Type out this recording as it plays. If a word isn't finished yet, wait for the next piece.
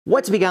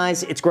What's up, you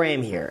guys? It's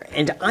Graham here,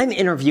 and I'm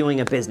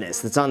interviewing a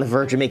business that's on the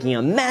verge of making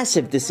a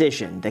massive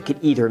decision that could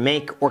either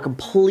make or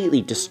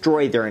completely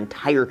destroy their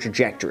entire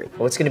trajectory.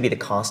 What's going to be the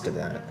cost of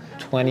that?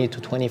 $20,000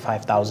 to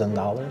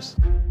 $25,000.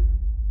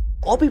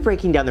 I'll be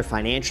breaking down their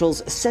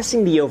financials,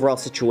 assessing the overall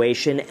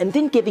situation, and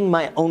then giving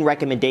my own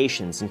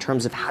recommendations in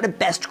terms of how to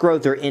best grow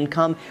their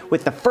income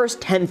with the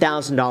first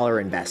 $10,000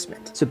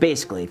 investment. So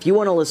basically, if you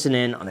want to listen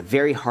in on a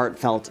very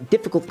heartfelt,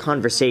 difficult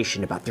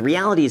conversation about the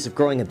realities of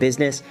growing a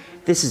business,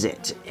 this is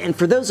it. And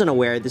for those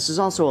unaware, this is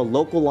also a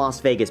local Las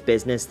Vegas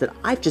business that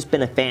I've just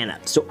been a fan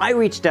of. So I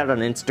reached out on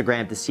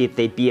Instagram to see if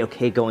they'd be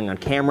okay going on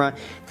camera.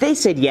 They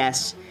said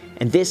yes,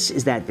 and this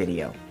is that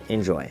video.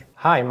 Enjoy.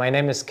 Hi, my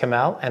name is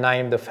Kamal, and I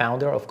am the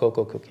founder of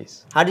Coco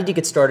Cookies. How did you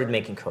get started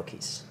making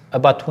cookies?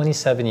 About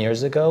 27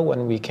 years ago,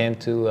 when we came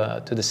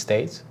to the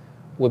States,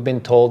 we've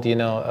been told,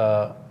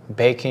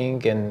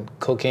 baking and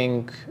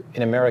cooking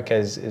in America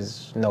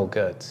is no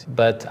good.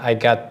 But I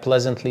got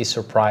pleasantly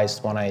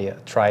surprised when I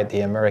tried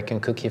the American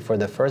cookie for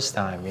the first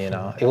time,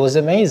 It was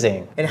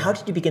amazing. And how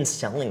did you begin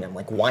selling them?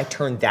 Like, why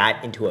turn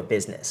that into a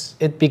business?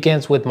 It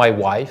begins with my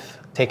wife,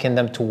 taking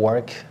them to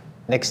work.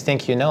 Next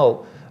thing you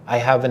know, I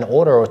have an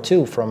order or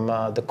two from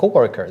the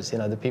coworkers,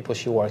 the people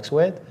she works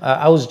with.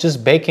 I was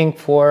just baking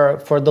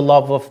for the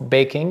love of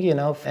baking,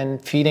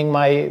 and feeding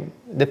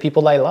the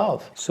people I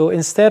love. So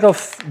instead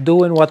of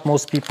doing what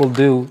most people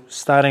do,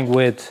 starting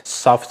with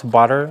soft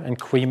butter and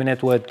creaming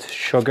it with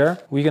sugar,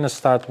 we're gonna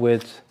start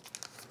with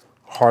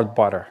hard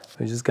butter.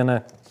 We're just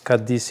gonna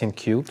cut these in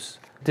cubes.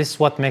 This is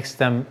what makes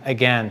them,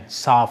 again,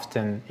 soft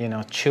and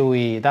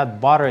chewy.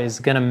 That butter is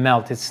gonna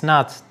melt. It's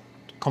not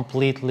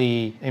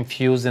completely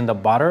infused in the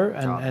butter,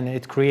 and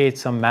it creates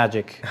some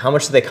magic. How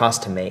much do they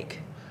cost to make?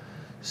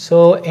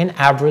 So in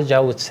average, I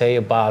would say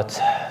about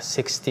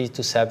 60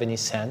 to 70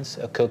 cents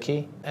a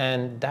cookie.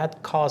 And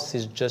that cost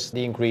is just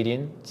the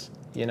ingredients.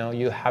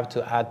 You have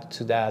to add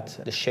to that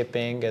the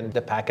shipping and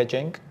the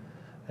packaging.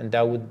 And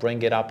that would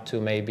bring it up to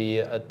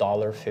maybe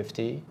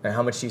 $1.50. And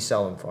how much do you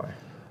sell them for?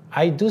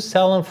 I do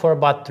sell them for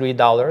about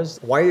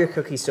 $3. Why are your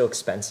cookies so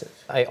expensive?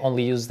 I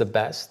only use the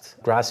best.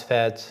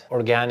 Grass-fed,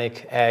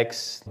 organic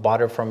eggs,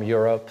 butter from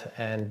Europe,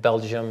 and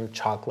Belgium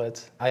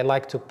chocolate. I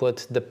like to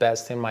put the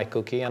best in my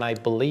cookie, and I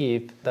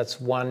believe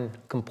that's one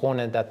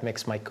component that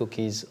makes my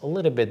cookies a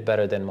little bit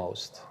better than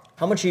most.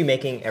 How much are you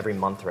making every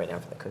month right now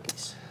for the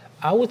cookies?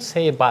 I would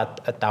say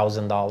about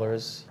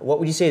 $1,000. What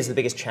would you say is the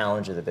biggest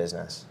challenge of the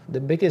business? The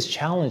biggest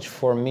challenge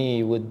for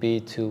me would be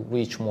to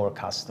reach more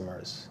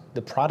customers.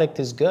 The product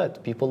is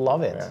good. People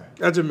love it. Yeah.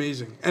 That's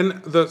amazing.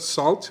 And the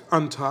salt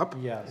on top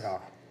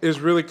is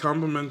really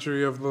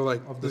complimentary of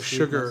the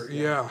sugar.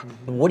 Yeah.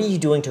 What are you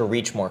doing to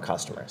reach more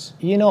customers?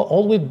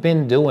 All we've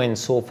been doing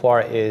so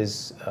far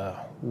is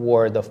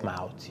word of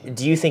mouth.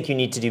 Do you think you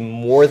need to do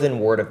more than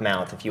word of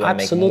mouth if you want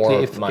to make more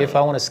money? If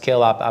I want to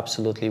scale up,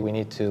 absolutely, we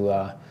need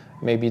to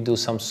maybe do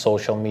some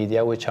social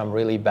media, which I'm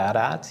really bad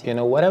at.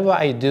 Whatever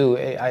I do,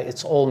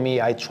 it's all me.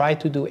 I try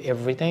to do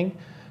everything.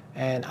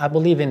 And I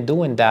believe in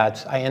doing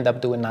that, I end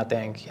up doing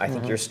nothing. I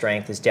think your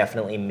strength is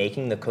definitely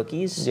making the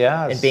cookies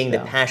and being the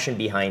passion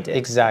behind it.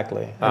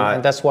 Exactly.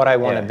 And that's what I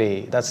want to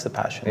be. That's the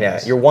passion. Yeah.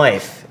 Your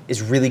wife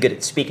is really good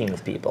at speaking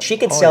with people. She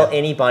could sell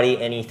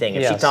anybody anything.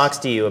 If she talks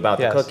to you about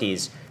the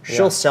cookies,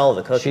 she'll sell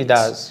the cookies. She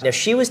does. Now,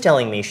 she was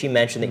telling me, she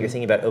mentioned that you're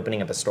thinking about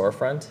opening up a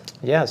storefront.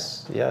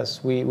 Yes.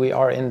 We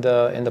are in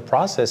the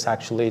process,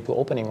 actually, to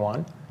opening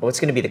one. What's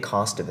going to be the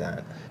cost of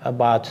that?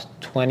 About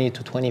 $20,000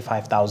 to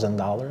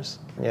 $25,000.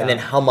 Yeah. And then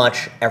how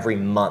much every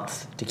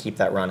month to keep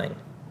that running?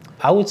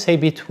 I would say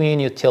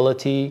between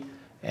utility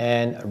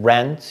and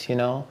rent,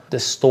 the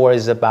store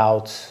is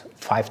about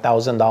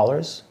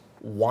 $5,000.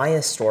 Why a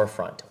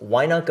storefront?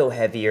 Why not go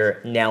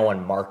heavier now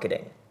on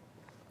marketing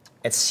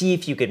and see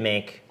if you could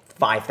make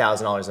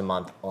 $5,000 a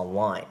month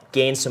online,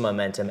 gain some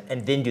momentum,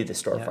 and then do the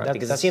storefront?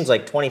 Because it seems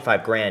like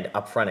 25 grand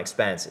upfront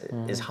expense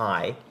is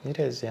high. It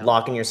is, yeah.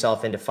 Locking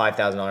yourself into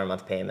 $5,000 a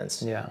month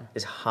payments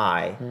is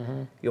high.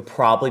 You'll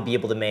probably be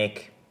able to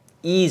make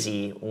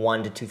easy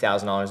 $1,000 to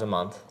 $2,000 a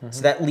month.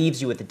 So that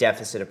leaves you with a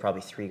deficit of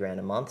probably 3 grand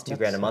a month, 2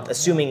 grand a month,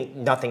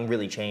 assuming nothing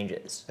really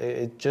changes.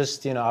 It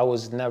just, I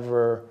was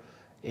never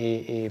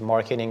a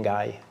marketing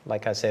guy,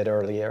 like I said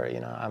earlier.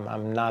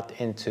 I'm not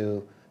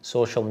into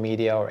social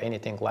media or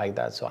anything like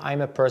that. So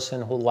I'm a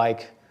person who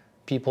like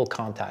people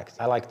contact.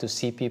 I like to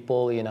see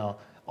people,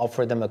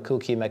 offer them a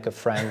cookie, make a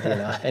friend,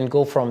 and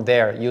go from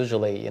there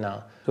usually,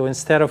 So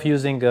instead of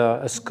using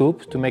a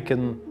scoop to make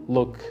them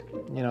look,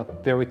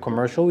 very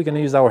commercial, we're gonna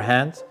use our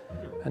hands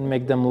and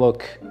make them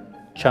look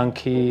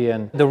chunky.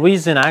 And the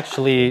reason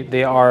actually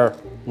they are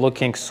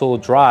looking so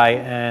dry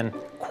and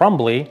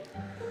crumbly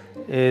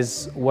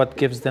is what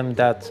gives them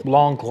that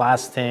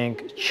long-lasting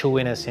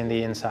chewiness in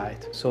the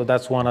inside. So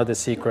that's one of the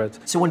secrets.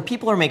 So when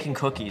people are making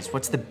cookies,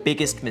 what's the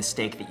biggest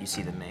mistake that you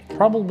see them make?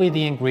 Probably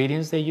the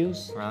ingredients they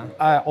use. Right.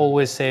 I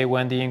always say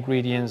when the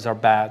ingredients are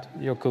bad,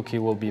 your cookie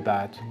will be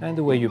bad. And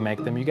the way you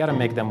make them, you gotta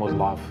make them with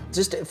love.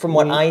 Just from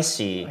what I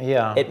see,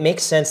 it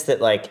makes sense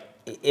that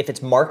if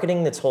it's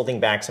marketing that's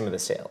holding back some of the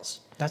sales,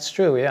 That's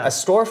true, yeah. A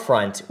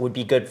storefront would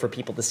be good for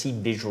people to see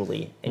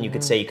visually, and you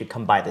could say you could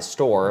come by the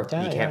store.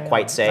 Yeah, you can't yeah,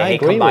 quite yeah. say, I hey,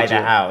 agree come by with the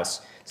you. house.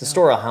 So the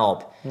store will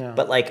help. Yeah.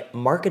 But like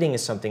marketing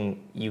is something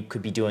you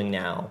could be doing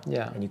now,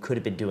 Yeah. and you could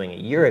have been doing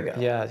a year ago.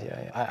 Yeah,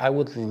 yeah, yeah. I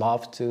would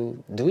love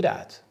to do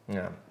that.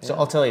 Yeah. So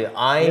I'll tell you,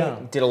 I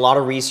did a lot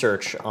of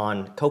research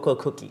on cocoa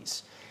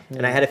cookies,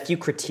 and I had a few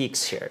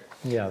critiques here.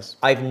 Yes.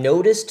 I've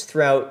noticed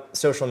throughout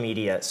social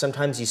media,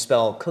 sometimes you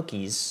spell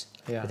cookies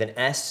Yeah. with an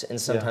S and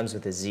sometimes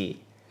with a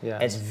Z. Yeah.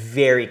 And it's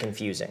very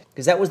confusing.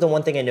 Because that was the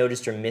one thing I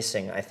noticed you're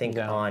missing, I think,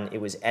 on, it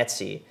was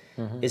Etsy,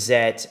 is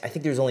that I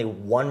think there's only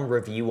one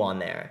review on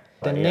there.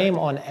 The name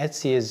on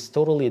Etsy is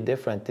totally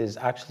different. It's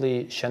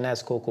actually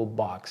Chanel's Cocoa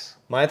Box.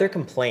 My other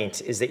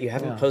complaint is that you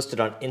haven't posted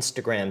on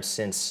Instagram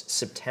since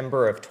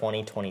September of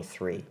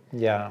 2023.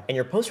 Yeah. And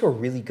your posts were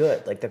really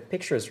good. Like the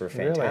pictures were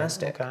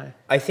fantastic. Really? Okay.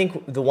 I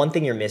think the one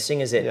thing you're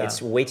missing is that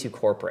it's way too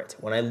corporate.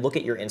 When I look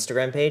at your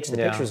Instagram page, the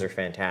pictures are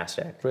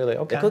fantastic. Really?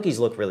 Okay. The cookies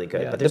look really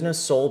good, but there's no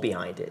soul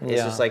behind it.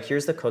 It's just like,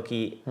 here's the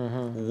cookie.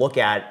 Look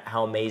at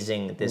how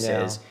amazing this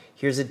is.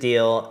 Here's a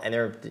deal, and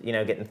they're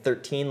getting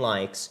 13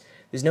 likes.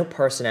 There's no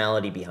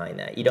personality behind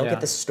that. You don't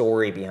get the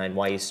story behind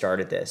why you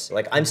started this.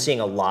 Like I'm seeing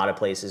a lot of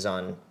places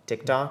on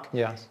TikTok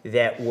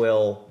that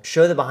will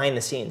show the behind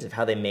the scenes of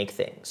how they make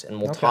things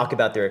and will talk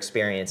about their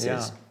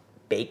experiences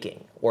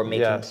baking or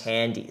making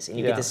candies. And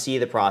you get to see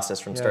the process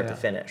from start to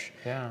finish.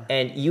 Yeah.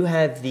 And you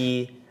have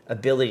the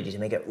ability to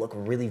make it look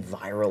really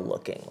viral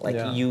looking.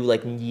 Like you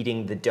like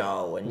kneading the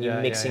dough and you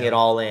mixing it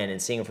all in and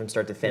seeing it from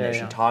start to finish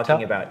and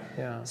talking about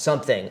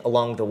something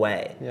along the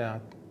way. Yeah.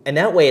 And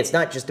that way, it's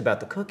not just about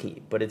the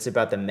cookie, but it's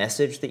about the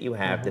message that you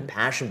have, the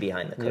passion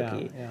behind the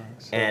cookie.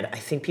 And I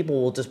think people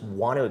will just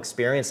want to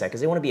experience that because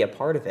they want to be a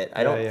part of it.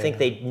 I don't think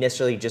they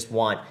necessarily just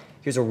want,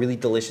 here's a really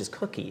delicious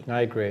cookie.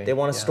 I agree. They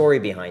want a story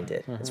behind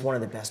it. It's one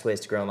of the best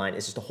ways to grow online.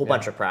 It's just a whole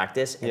bunch of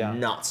practice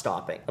and not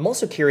stopping. I'm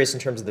also curious in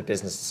terms of the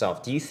business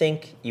itself. Do you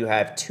think you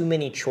have too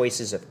many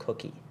choices of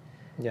cookie?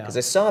 Yeah. Because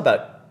I saw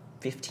about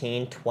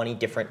 15, 20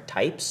 different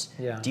types.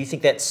 Yeah. Do you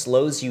think that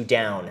slows you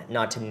down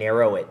not to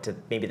narrow it to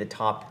maybe the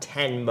top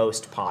 10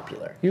 most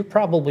popular? You're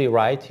probably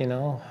right,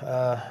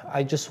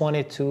 I just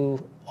wanted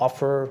to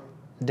offer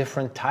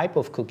different type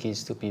of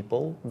cookies to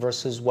people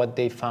versus what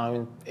they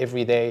found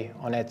every day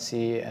on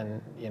Etsy and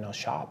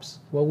shops.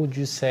 What would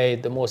you say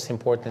the most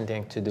important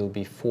thing to do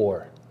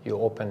before you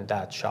open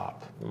that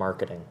shop?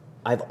 Marketing.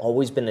 I've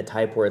always been the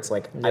type where it's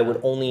like I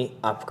would only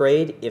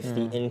upgrade if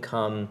the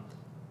income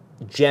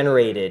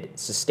generated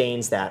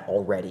sustains that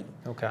already.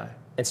 Okay.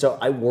 And so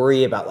I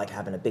worry about like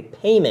having a big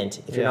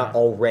payment if you're not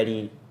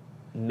already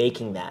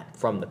making that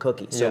from the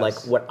cookie. So like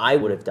what I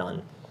would have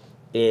done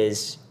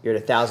is you're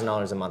at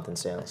 $1,000 a month in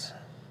sales.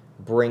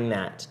 Bring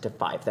that to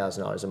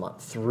 $5,000 a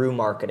month through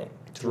marketing,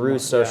 through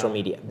social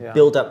media,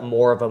 build up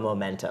more of a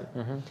momentum.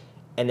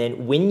 And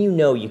then when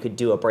you could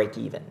do a break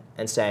even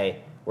and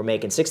say, we're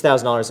making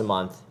 $6,000 a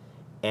month,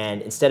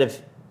 and instead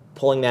of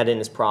pulling that in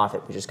as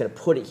profit, we're just gonna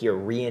put it here,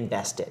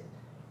 reinvest it.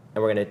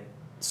 And we're going to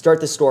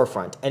start the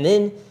storefront. And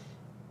then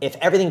if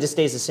everything just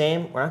stays the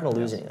same, we're not going to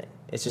lose anything.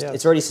 It's just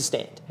it's already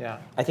sustained. Yeah.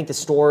 I think the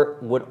store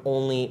would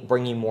only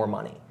bring you more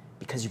money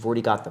because you've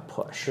already got the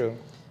push. True.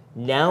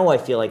 Now I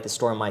feel like the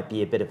store might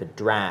be a bit of a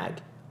drag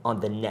on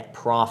the net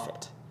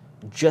profit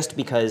just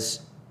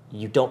because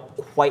you don't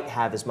quite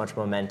have as much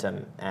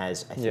momentum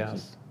as I think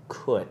you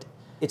could.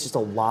 It's just a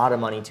lot of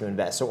money to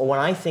invest. So when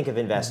I think of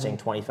investing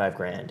 25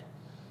 grand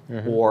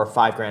or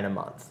 5 grand a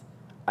month,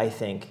 I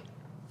think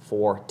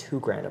for $2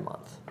 grand a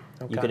month.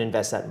 You could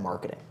invest that in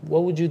marketing.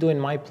 What would you do in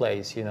my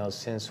place,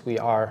 since we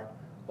are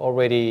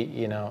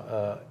already,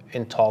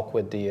 in talk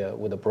with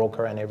the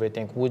broker and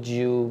everything? Would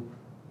you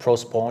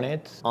postpone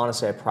it?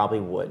 Honestly, I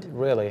probably would.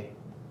 Really?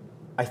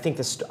 I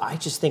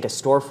just think a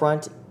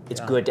storefront,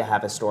 it's good to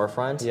have a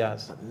storefront.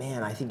 Yes. But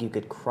man, I think you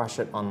could crush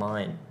it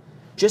online.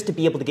 Just to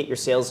be able to get your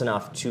sales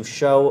enough to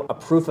show a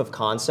proof of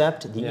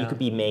concept that you could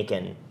be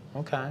making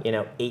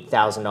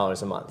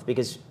 $8,000 a month.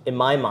 Because in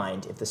my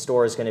mind, if the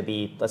store is going to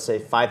be, let's say,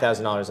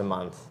 $5,000 a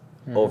month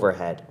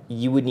overhead,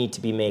 you would need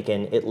to be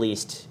making at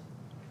least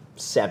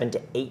 $7,000 to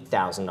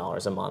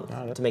 $8,000 a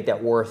month to make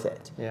that worth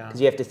it.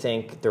 Because you have to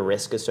think the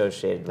risk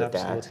associated with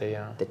that,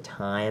 the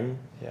time,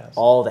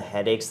 all the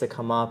headaches that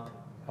come up,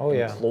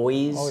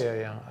 employees,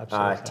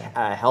 absolutely.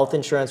 Health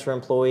insurance for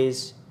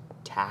employees,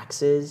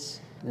 taxes.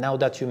 Now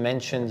that you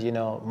mentioned,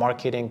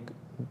 marketing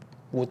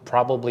would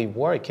probably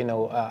work,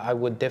 I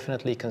would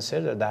definitely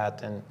consider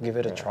that and give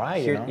it a try,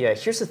 Yeah,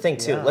 here's the thing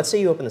too. Let's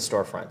say you open the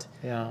storefront.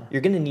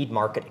 You're going to need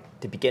marketing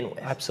to begin with.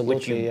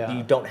 Absolutely, which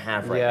you don't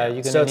have right now. Yeah,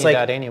 you're going to need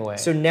that anyway.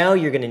 So now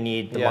you're going to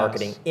need the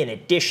marketing in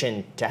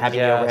addition to having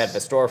the overhead of the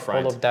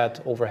storefront. All of that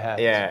overhead.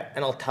 Yeah,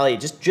 and I'll tell you,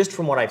 just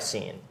from what I've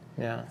seen,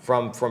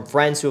 from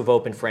friends who have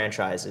opened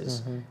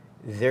franchises,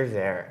 they're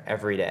there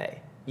every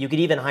day. You could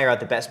even hire out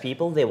the best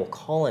people. They will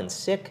call in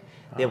sick.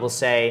 They will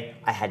say,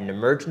 I had an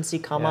emergency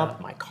come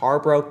up, my car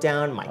broke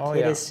down, my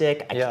kid is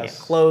sick, I can't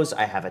close,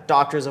 I have a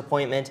doctor's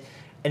appointment.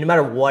 And no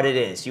matter what it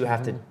is, you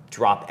have to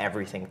drop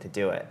everything to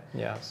do it.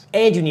 Yes.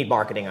 And you need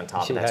marketing on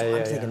top of that. Yeah, So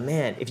I'm thinking,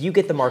 man, if you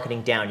get the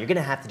marketing down, you're going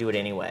to have to do it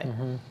anyway.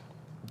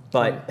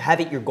 But have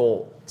it your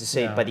goal to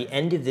say by the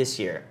end of this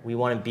year, we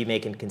want to be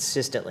making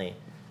consistently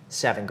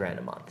 $7,000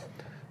 a month.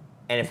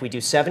 And if we do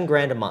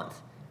 $7,000 a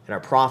month and our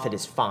profit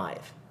is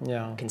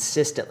 $5,000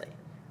 consistently,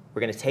 we're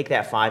going to take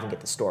that $5,000 and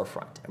get the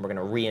storefront, and we're going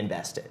to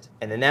reinvest it.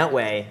 And then that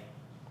way,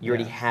 you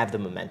already have the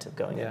momentum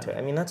going into it.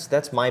 I mean,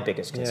 that's my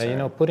biggest concern. Yeah, you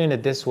know, putting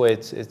it this way,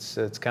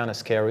 it's kind of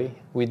scary.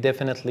 We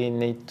definitely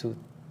need to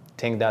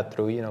think that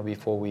through, you know,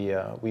 before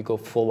we go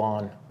full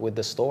on with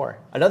the store.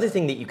 Another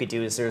thing that you could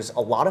do is there's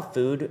a lot of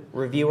food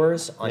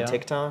reviewers on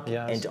TikTok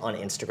and on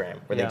Instagram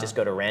where they just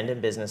go to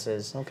random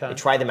businesses, they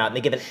try them out, and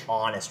they give an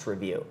honest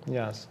review.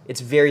 Yes.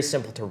 It's very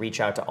simple to reach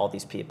out to all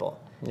these people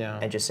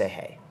and just say,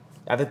 hey,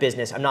 I have a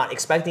business. I'm not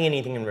expecting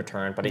anything in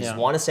return, but I just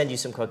want to send you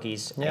some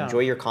cookies. I enjoy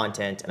your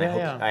content, and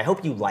I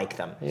hope you like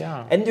them.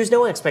 Yeah. And there's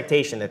no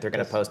expectation that they're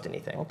going to post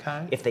anything.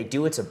 Okay. If they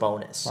do, it's a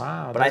bonus.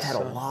 Wow. But I've had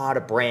a lot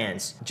of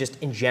brands,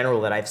 just in general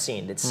that I've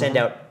seen, that send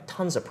out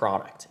tons of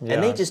product.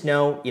 And they just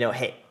know, you know,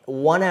 hey,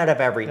 1 out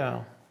of every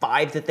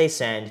 5 that they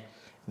send,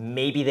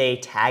 maybe they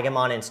tag them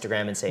on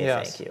Instagram and say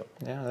thank you.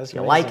 Yeah, that's if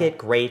you like it,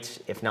 great.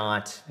 If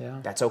not,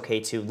 that's okay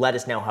too. Let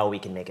us know how we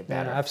can make it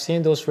better. Yeah, I've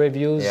seen those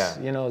reviews,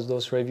 you know,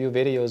 those review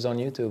videos on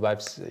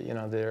YouTube. You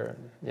know, they're,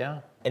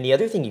 And the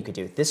other thing you could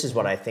do, this is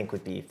what I think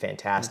would be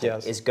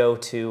fantastic, is go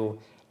to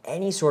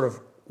any sort of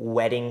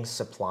wedding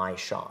supply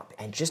shop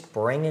and just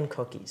bring in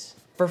cookies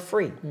for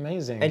free.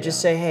 Amazing. And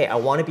just say, hey, I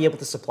want to be able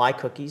to supply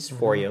cookies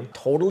for you,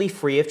 totally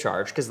free of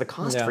charge, because the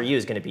cost for you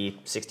is going to be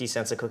 60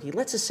 cents a cookie.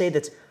 Let's just say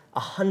that's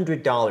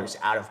 $100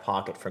 out of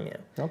pocket from you.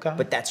 Okay.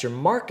 But that's your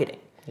marketing.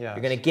 Yes.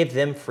 You're going to give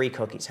them free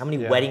cookies. How many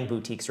wedding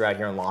boutiques are out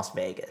here in Las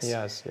Vegas?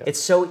 Yes, yes. It's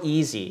so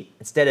easy.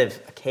 Instead of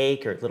a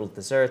cake or little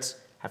desserts,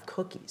 have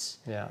cookies.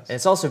 Yes. And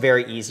it's also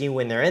very easy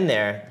when they're in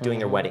there doing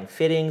their wedding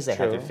fittings, they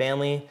have their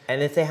family.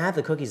 And if they have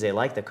the cookies, they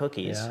like the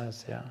cookies.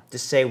 Yes,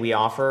 Just say we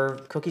offer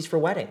cookies for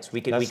weddings.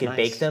 We could nice.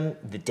 bake them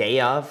the day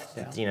of,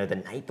 you know, the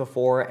night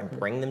before, and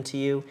bring them to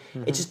you.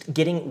 It's just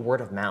getting word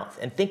of mouth.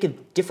 And think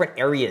of different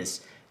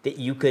areas that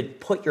you could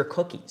put your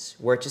cookies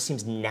where it just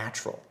seems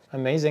natural.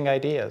 Amazing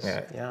ideas.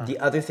 Yeah. The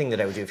other thing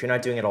that I would do, if you're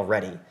not doing it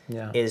already,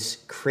 is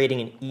creating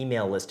an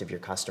email list of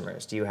your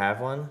customers. Do you have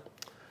one?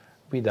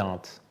 We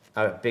don't.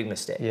 Oh, big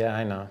mistake. Yeah,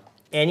 I know.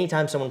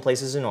 Anytime someone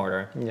places an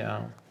order,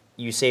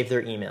 you save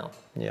their email.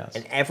 Yes.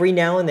 And every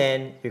now and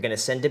then, you're going to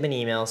send them an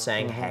email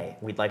saying, hey,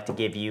 we'd like to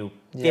give you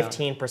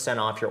 15%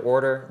 off your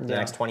order in the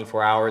next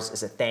 24 hours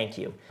as a thank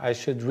you. I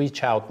should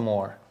reach out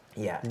more.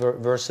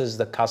 Versus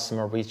the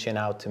customer reaching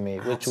out to me,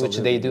 which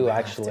they do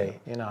actually,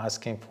 you know,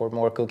 asking for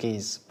more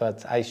cookies.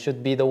 But I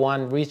should be the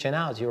one reaching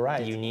out. You're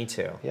right. You need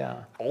to.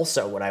 Yeah.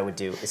 Also, what I would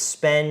do is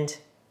spend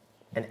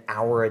an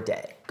hour a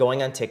day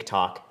going on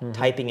TikTok,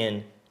 typing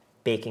in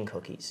baking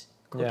cookies.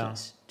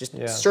 Just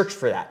search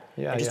for that.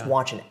 And just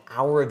watch an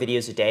hour of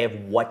videos a day of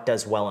what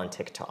does well on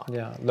TikTok.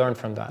 Yeah, learn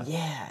from that.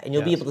 Yeah, and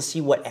you'll be able to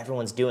see what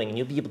everyone's doing, and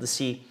you'll be able to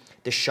see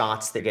the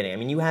shots they're getting. I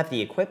mean, you have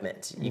the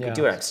equipment. You can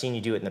do it. I've seen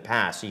you do it in the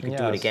past, so you can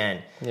do it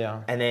again.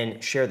 Yeah. And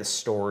then share the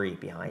story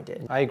behind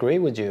it. I agree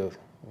with you.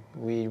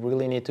 We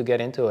really need to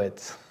get into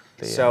it.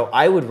 So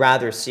I would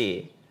rather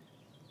see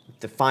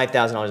the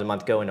 $5,000 a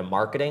month go into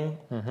marketing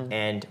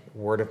and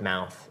word of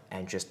mouth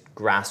and just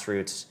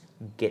grassroots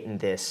getting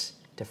this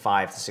to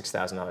 $5,000 to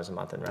 $6,000 a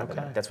month in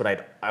revenue. That's what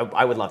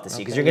I would love to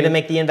see, because you're going to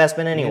make the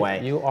investment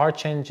anyway. You are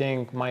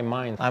changing my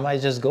mind. I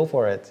might just go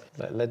for it.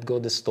 Let go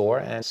the store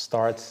and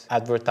start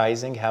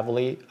advertising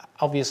heavily.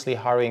 Obviously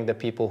hiring the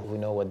people who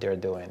know what they're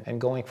doing and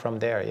going from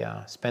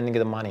there. Spending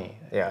the money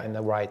in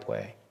the right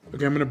way.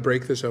 Okay, I'm gonna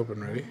break this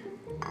open. Ready?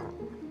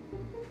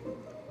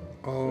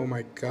 Oh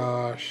my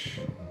gosh.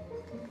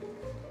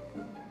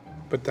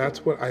 But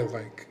that's what I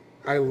like.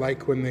 I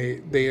like when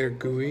they are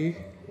gooey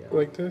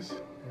like this.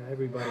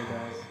 Everybody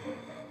does.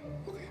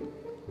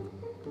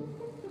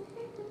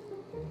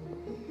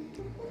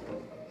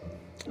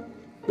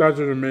 That's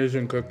an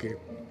amazing cookie.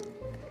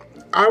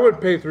 I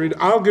would pay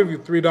I'll give you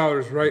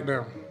 $3 right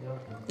now.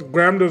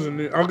 Graham doesn't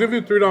need, I'll give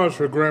you $3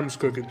 for Graham's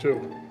cookie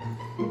too.